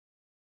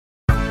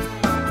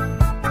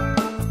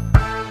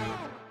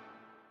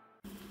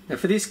Now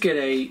for this, get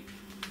a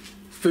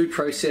food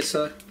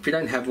processor. If you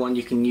don't have one,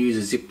 you can use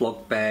a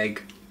Ziploc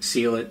bag,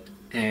 seal it,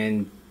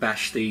 and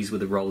bash these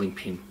with a rolling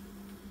pin.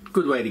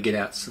 Good way to get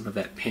out some of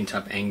that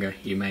pent-up anger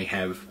you may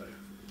have.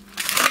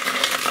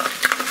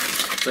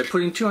 So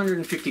put in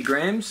 250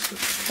 grams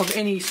of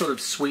any sort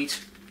of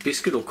sweet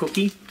biscuit or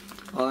cookie.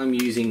 I'm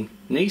using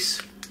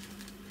Nice,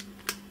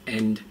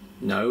 and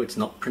no, it's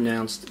not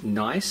pronounced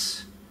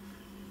nice.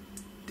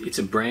 It's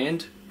a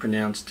brand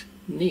pronounced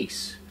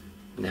Nice.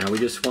 Now we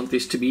just want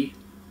this to be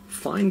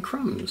fine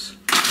crumbs.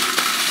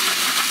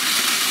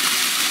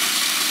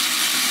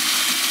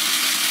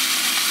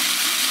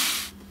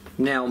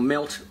 Now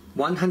melt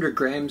 100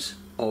 grams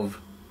of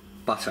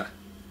butter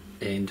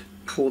and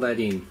pour that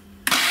in.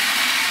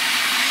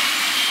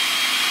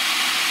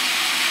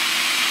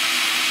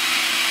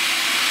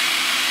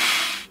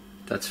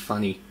 That's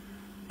funny.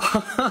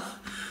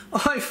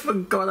 I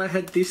forgot I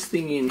had this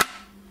thing in.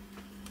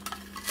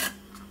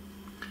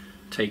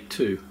 Take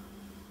two.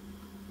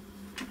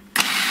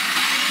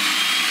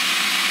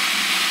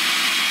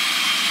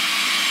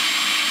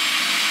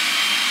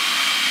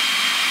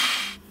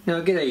 Now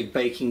get a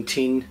baking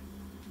tin,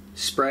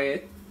 spray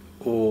it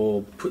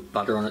or put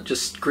butter on it,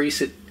 just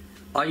grease it.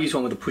 I use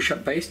one with a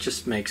push-up base,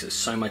 just makes it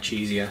so much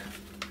easier.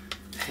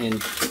 And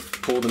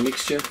pour the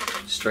mixture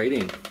straight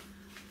in.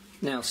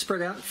 Now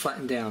spread out,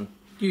 flatten down.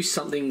 Use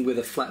something with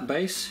a flat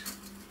base,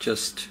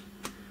 just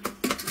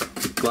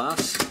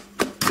glass,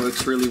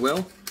 works really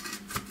well.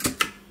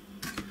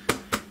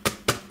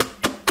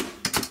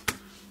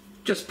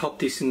 Just pop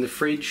this in the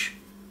fridge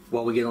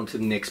while we get on to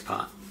the next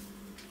part.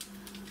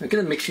 Now get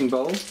a mixing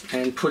bowl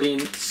and put in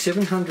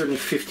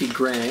 750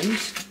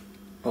 grams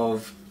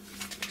of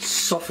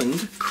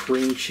softened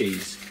cream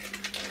cheese.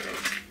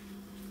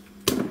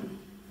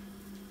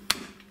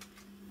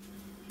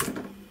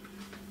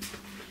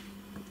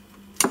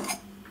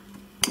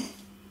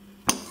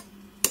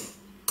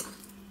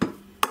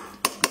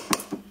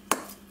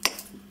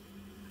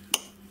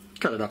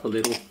 Cut it up a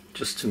little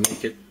just to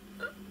make it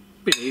a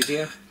bit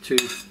easier to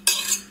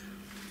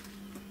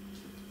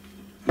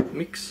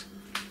mix.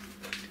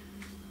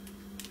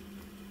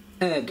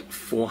 Add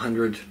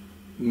 400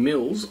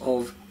 mils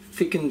of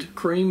thickened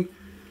cream,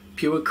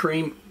 pure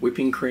cream,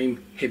 whipping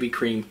cream, heavy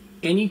cream,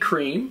 any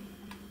cream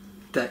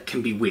that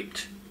can be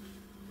whipped.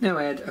 Now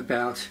add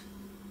about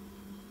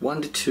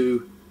 1 to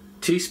 2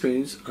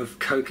 teaspoons of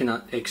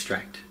coconut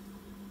extract.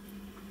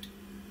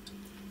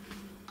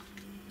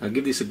 Now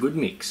give this a good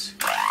mix.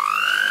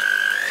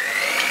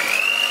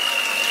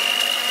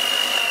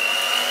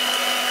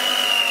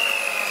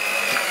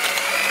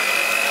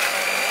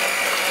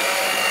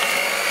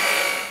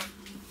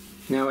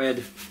 Now add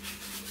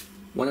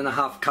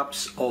 1.5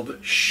 cups of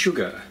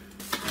sugar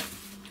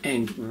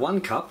and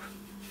 1 cup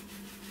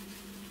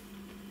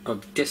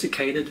of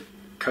desiccated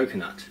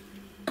coconut.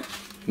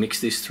 Mix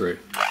this through.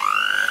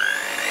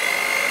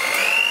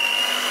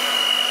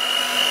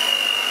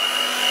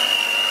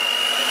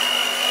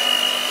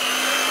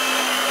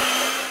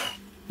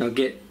 Now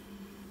get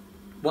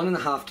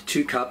 1.5 to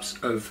 2 cups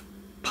of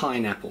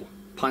pineapple.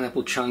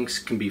 Pineapple chunks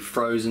can be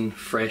frozen,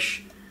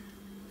 fresh,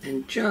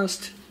 and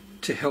just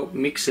to help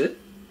mix it,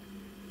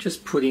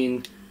 just put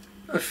in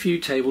a few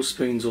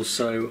tablespoons or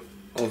so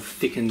of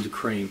thickened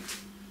cream.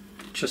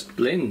 Just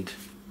blend.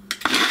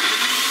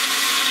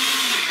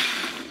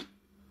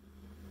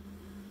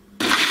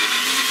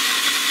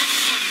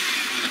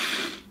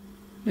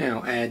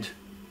 Now add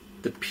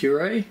the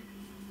puree.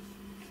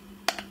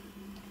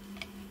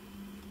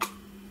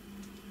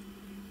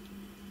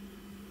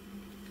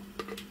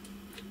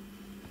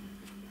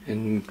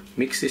 And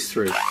mix this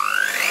through.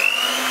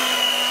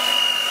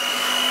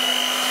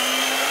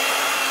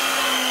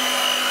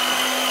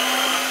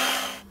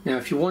 Now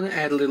if you want to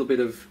add a little bit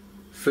of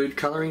food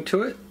colouring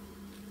to it,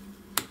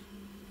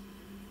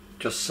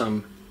 just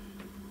some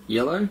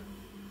yellow,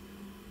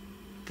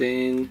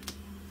 then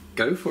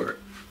go for it.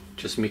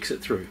 Just mix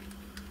it through.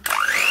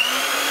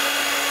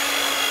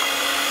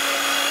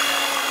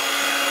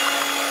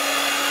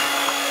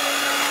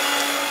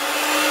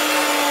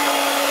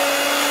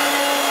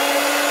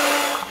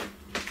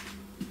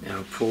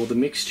 Now pour the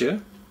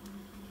mixture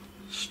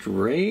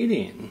straight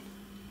in.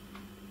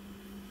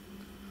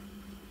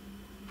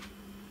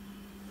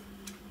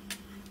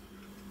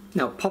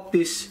 Now pop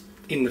this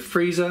in the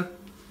freezer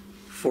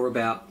for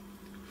about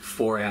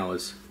 4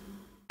 hours.